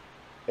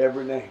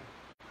every name.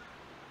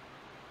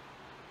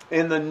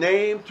 In the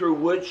name through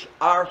which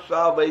our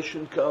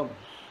salvation comes.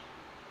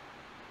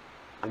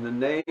 In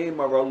the name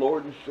of our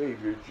Lord and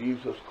Savior,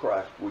 Jesus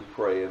Christ, we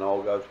pray. And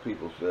all God's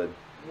people said,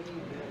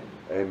 Amen.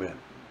 Amen.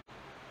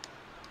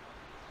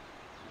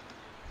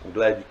 I'm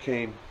glad you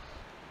came.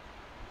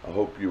 I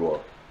hope you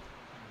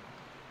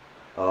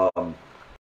are.